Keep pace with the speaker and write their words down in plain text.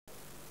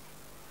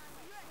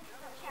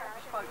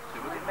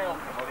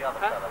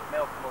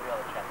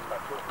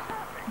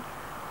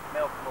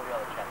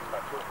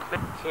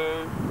2,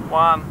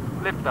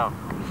 1, lift off.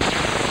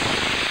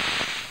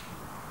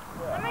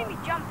 That made me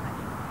jump.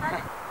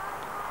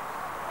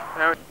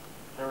 There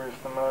is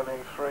the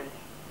Merlin 3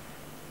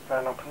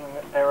 going up in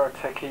the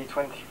Aerotech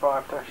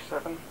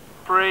E25-7.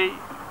 3,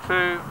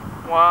 2,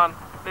 1,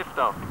 lift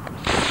off.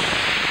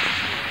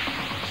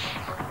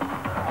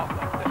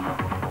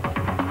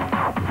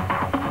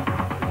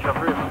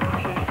 Recovery of the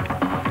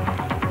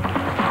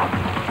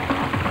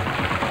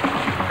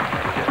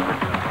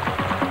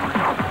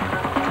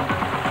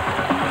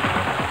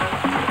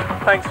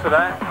Thanks for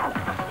that.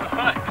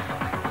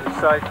 It's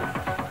safe. Yeah.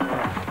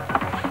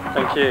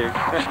 Thank you.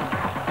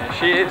 There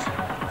she is.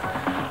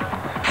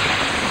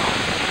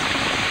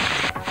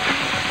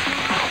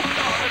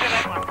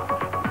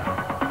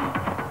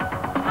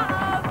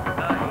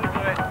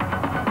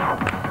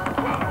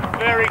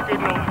 Very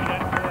good launch.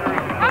 Very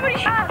good. How many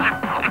shots?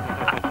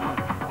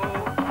 4,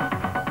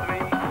 3,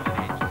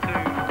 2,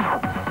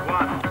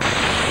 1.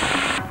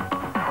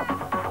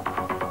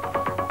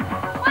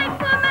 Wait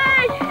for me!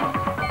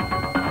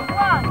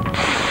 1.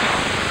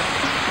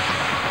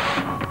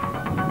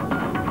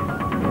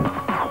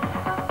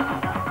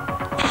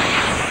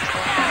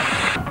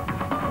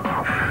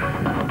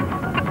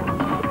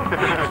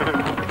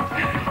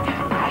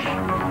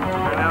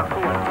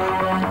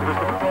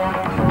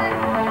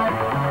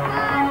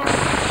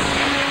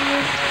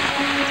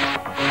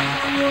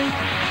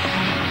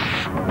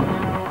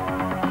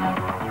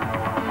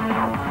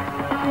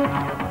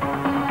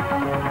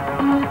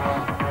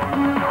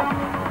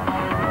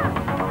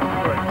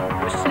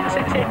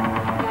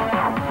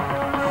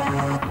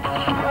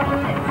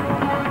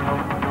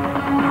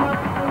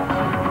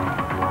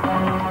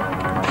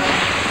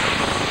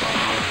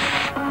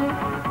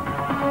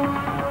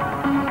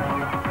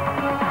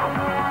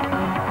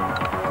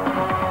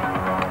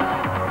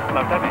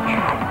 No damage.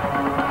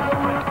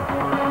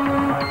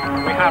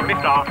 We have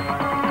lift off. 5,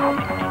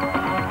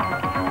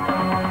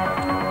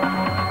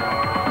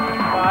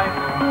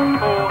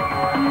 4,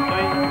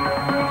 3,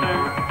 2,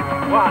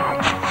 1.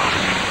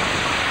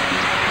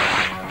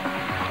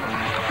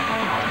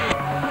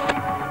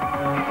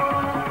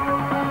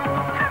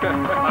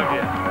 Oh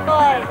dear.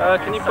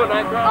 Can you put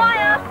that graph?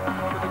 Fire!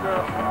 Put the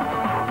graph.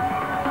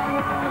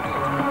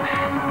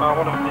 Oh,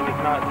 one of them didn't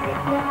ignite, did it?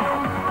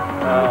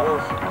 So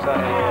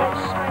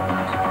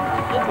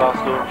it's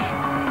last launch.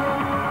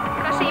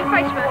 Can I see your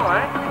face first?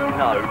 Alright.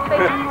 No.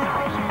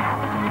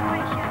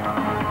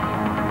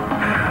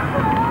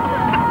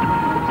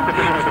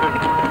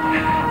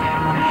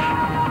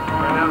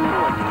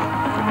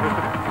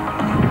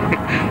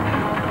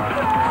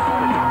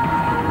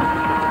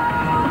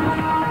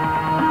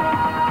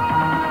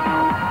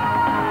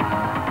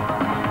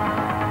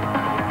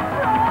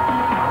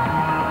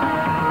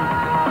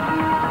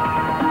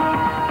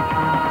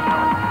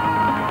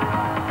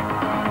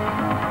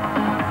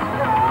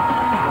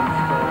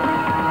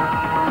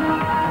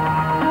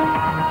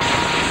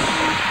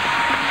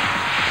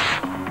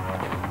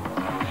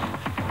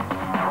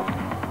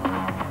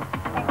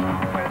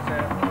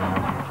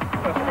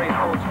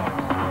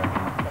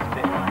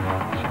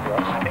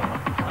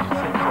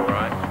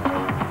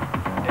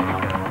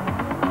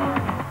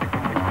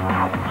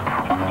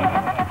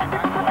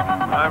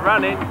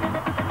 Running. 5,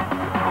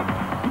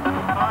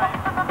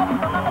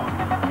 4,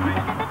 3,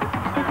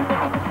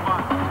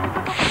 2,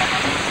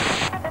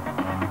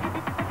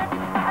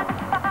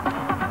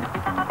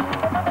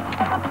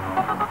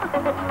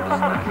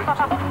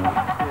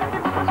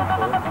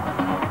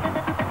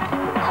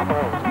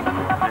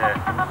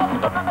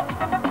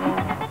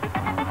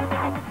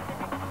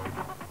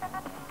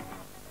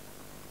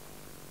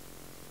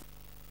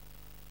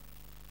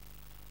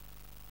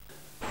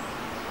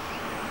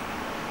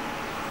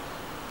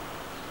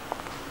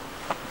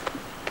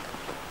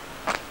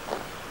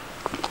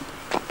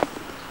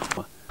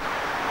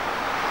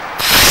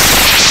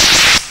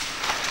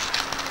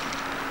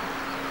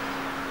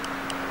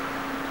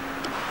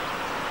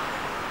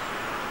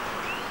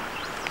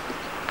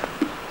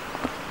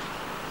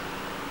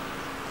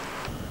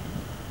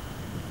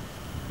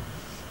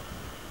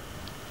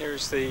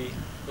 Here's the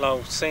LOLL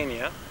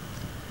Snr,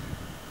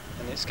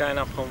 and it's going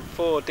up on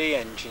 4D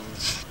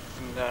engines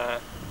in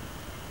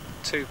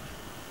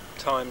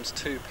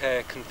 2x2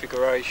 pair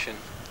configuration.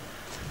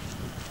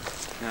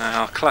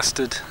 Are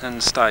clustered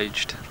and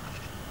staged.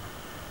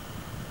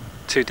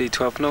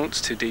 2D12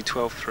 noughts,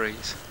 2D12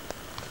 threes.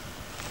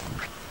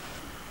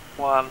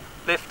 1,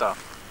 lift off.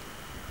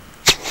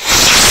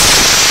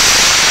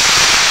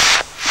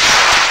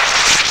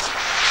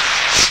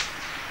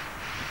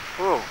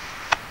 Whoa.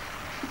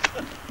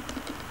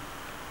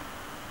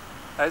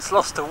 It's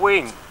lost a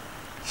wing. You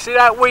see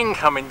that wing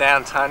coming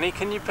down, Tony?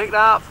 Can you pick that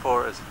up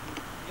for us?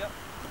 Yep.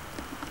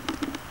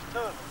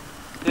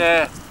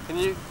 Yeah. Can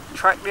you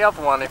track the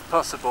other one if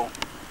possible?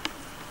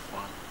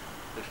 1,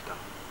 lift off.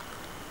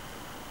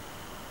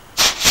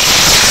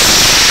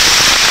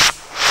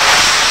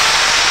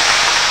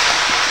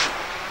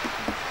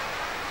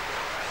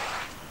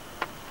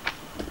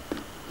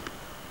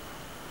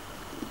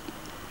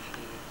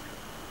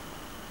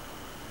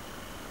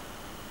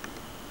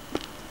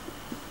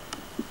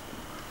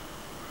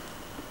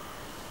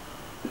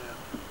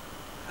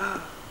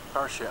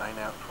 Parachute ain't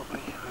out probably.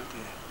 Oh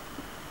dear.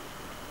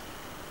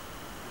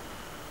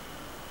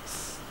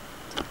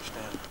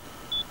 Touchdown.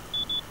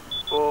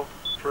 4,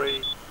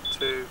 3,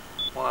 2,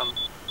 1.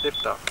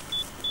 Lift up.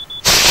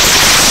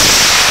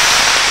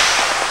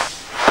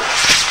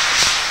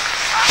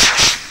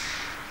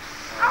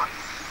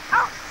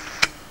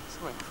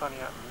 Something funny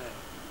happened there.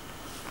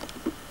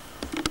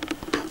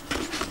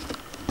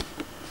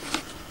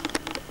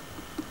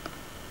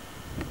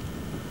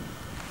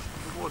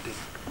 Rewarding.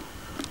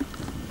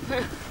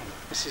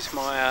 This is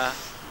my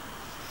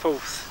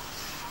fourth,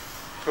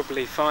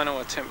 probably final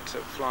attempt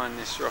at flying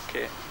this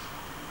rocket.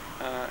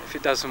 If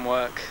it doesn't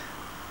work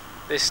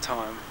this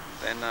time,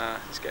 then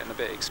it's getting a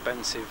bit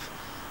expensive,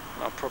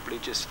 and I'll probably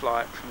just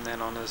fly it from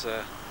then on as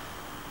a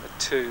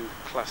 2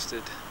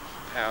 clustered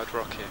powered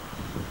rocket.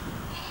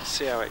 Let's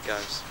see how it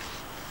goes.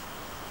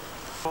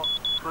 4,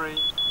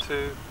 3,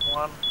 2,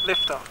 1,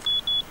 lift off.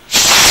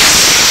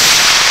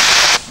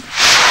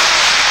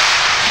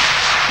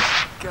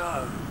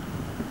 Go.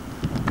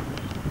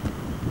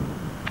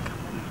 Come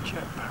on,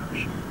 jet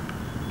parachute.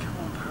 Come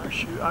on,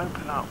 parachute,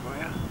 open up, will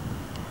ya?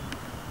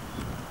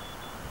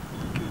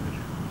 Good.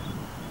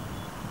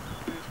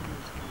 Good,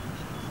 good, good.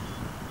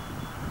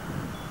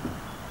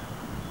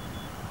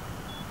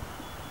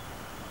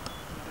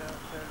 Down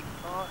fairly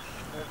fast,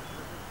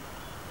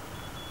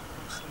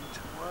 all seem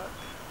to work.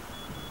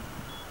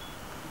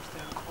 Comes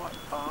down quite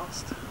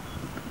fast.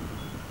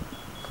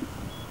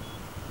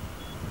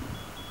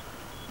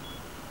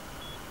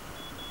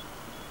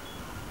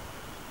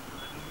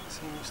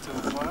 Seems to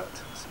have worked,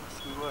 seems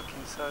to be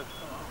working so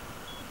far.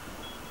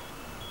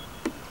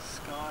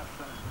 Sky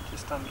for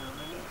just under a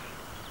minute.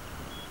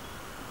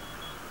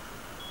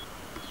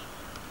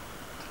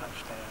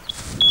 Touchdown.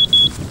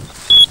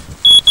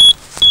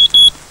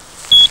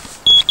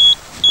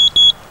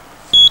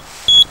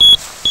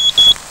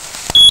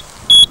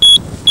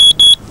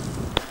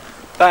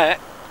 That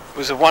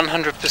was a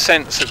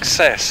 100%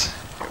 success.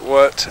 It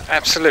worked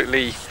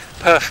absolutely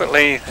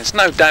perfectly, there's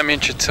no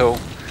damage at all.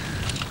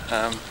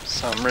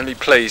 So I'm really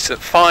pleased that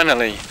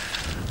finally,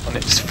 on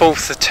its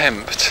 4th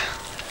attempt,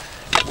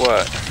 it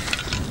worked.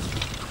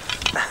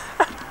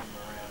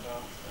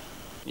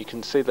 You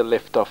can see the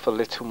liftoff a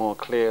little more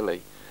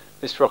clearly.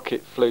 This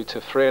rocket flew to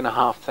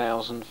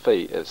 3,500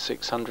 feet at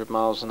 600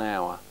 miles an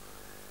hour.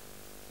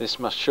 This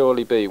must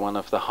surely be one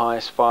of the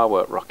highest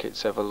firework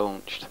rockets ever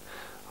launched.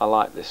 I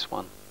like this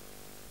one.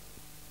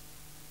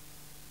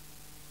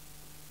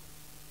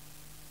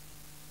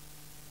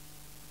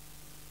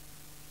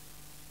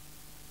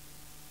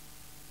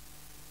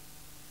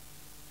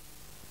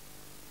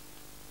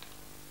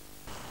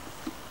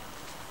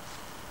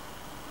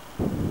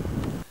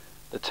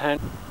 The